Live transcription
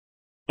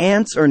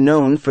Ants are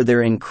known for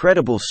their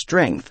incredible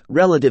strength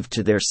relative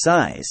to their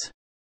size.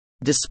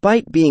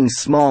 Despite being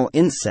small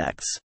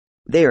insects,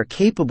 they are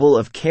capable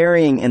of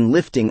carrying and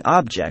lifting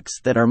objects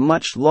that are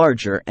much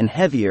larger and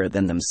heavier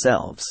than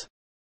themselves.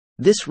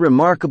 This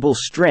remarkable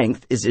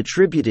strength is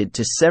attributed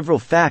to several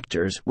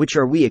factors which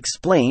we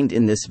explained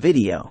in this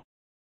video.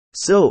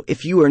 So,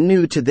 if you are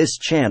new to this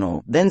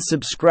channel, then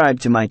subscribe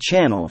to my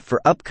channel for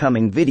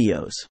upcoming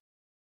videos.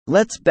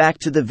 Let's back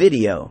to the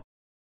video.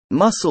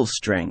 Muscle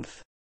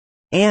strength.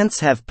 Ants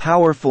have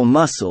powerful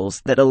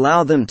muscles that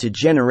allow them to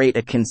generate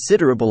a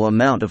considerable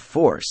amount of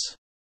force.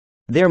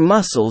 Their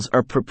muscles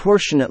are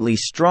proportionately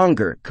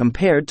stronger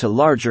compared to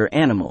larger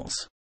animals.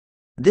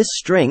 This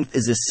strength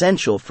is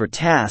essential for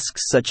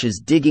tasks such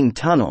as digging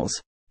tunnels,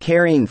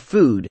 carrying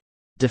food,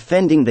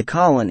 defending the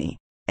colony,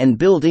 and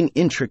building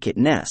intricate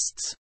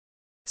nests.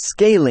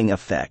 Scaling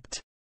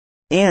effect.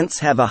 Ants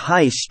have a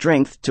high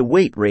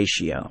strength-to-weight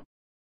ratio.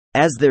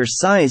 As their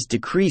size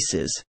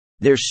decreases,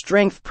 their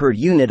strength per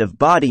unit of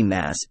body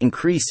mass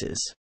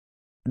increases.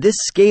 This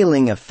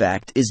scaling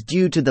effect is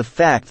due to the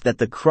fact that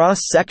the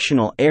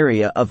cross-sectional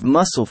area of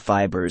muscle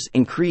fibers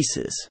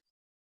increases.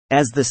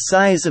 As the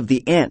size of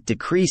the ant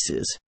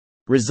decreases,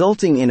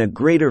 resulting in a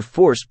greater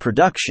force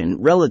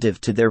production relative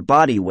to their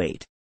body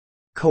weight.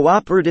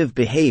 Cooperative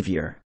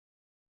behavior.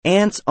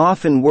 Ants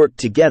often work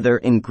together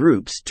in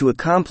groups to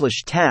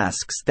accomplish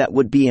tasks that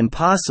would be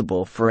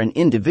impossible for an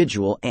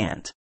individual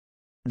ant.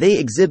 They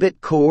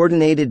exhibit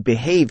coordinated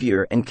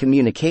behavior and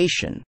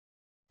communication,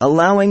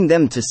 allowing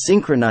them to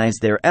synchronize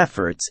their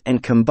efforts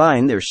and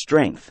combine their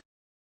strength.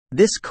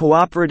 This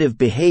cooperative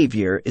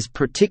behavior is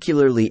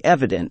particularly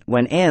evident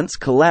when ants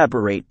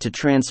collaborate to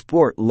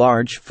transport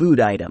large food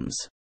items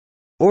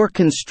or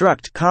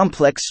construct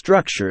complex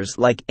structures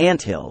like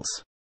anthills.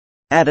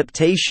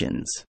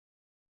 Adaptations.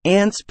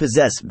 Ants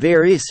possess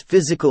various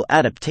physical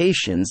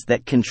adaptations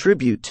that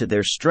contribute to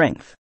their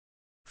strength.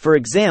 For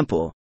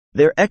example,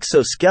 their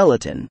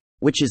exoskeleton,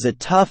 which is a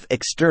tough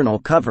external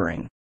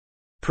covering,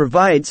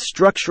 provides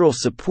structural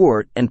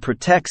support and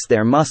protects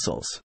their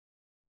muscles.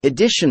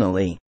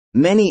 Additionally,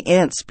 many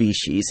ant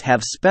species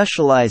have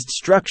specialized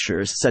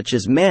structures such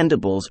as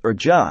mandibles or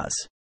jaws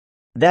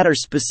that are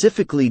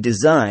specifically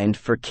designed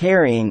for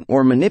carrying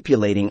or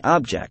manipulating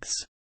objects.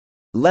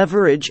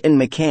 Leverage and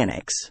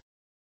mechanics.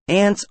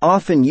 Ants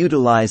often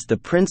utilize the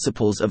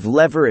principles of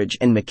leverage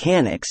and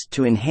mechanics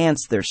to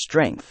enhance their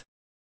strength.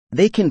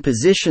 They can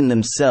position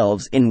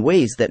themselves in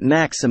ways that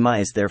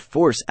maximize their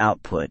force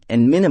output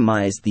and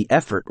minimize the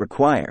effort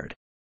required.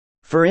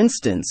 For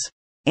instance,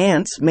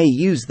 ants may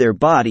use their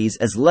bodies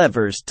as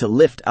levers to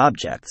lift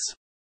objects,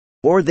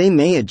 or they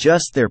may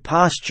adjust their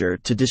posture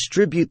to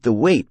distribute the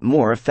weight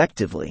more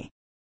effectively.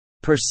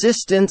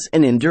 Persistence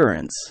and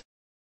endurance.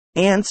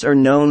 Ants are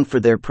known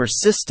for their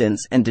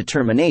persistence and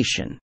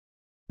determination.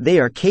 They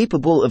are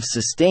capable of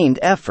sustained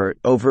effort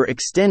over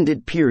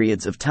extended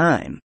periods of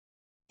time,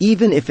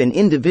 even if an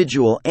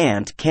individual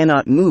ant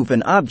cannot move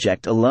an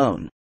object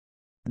alone.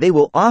 They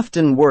will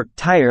often work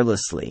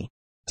tirelessly,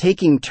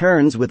 taking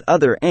turns with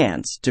other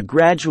ants to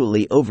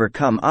gradually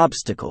overcome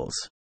obstacles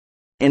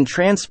and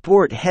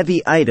transport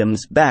heavy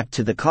items back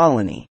to the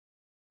colony.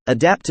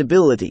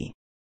 Adaptability.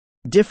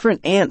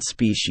 Different ant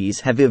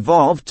species have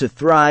evolved to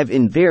thrive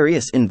in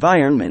various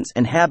environments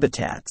and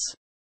habitats.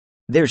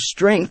 Their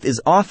strength is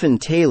often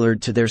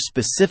tailored to their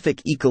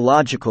specific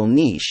ecological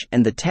niche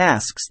and the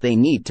tasks they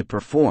need to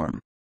perform.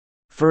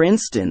 For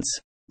instance,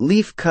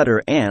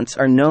 leafcutter ants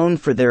are known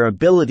for their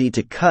ability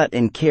to cut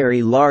and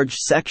carry large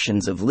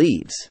sections of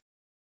leaves,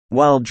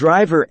 while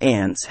driver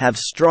ants have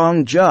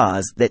strong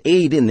jaws that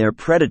aid in their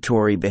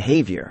predatory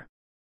behavior.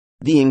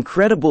 The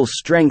incredible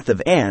strength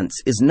of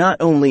ants is not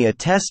only a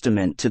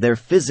testament to their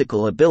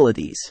physical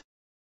abilities,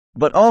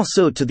 but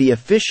also to the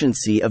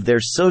efficiency of their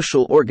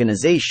social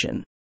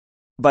organization.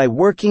 By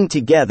working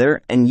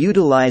together and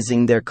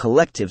utilizing their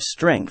collective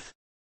strength,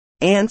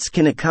 ants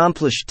can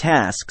accomplish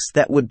tasks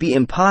that would be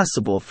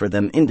impossible for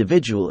them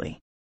individually.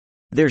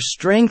 Their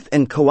strength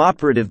and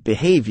cooperative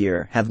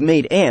behavior have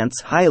made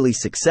ants highly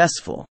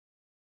successful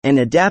and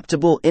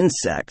adaptable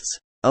insects,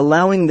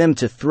 allowing them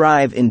to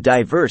thrive in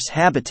diverse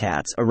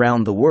habitats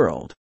around the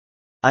world.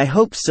 I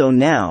hope so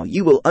now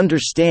you will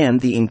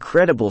understand the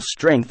incredible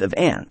strength of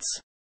ants.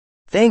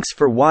 Thanks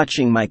for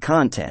watching my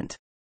content.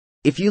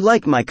 If you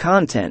like my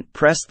content,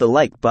 press the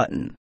like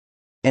button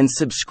and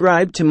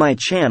subscribe to my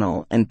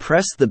channel and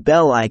press the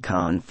bell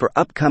icon for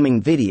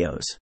upcoming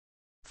videos.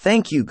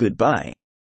 Thank you. Goodbye.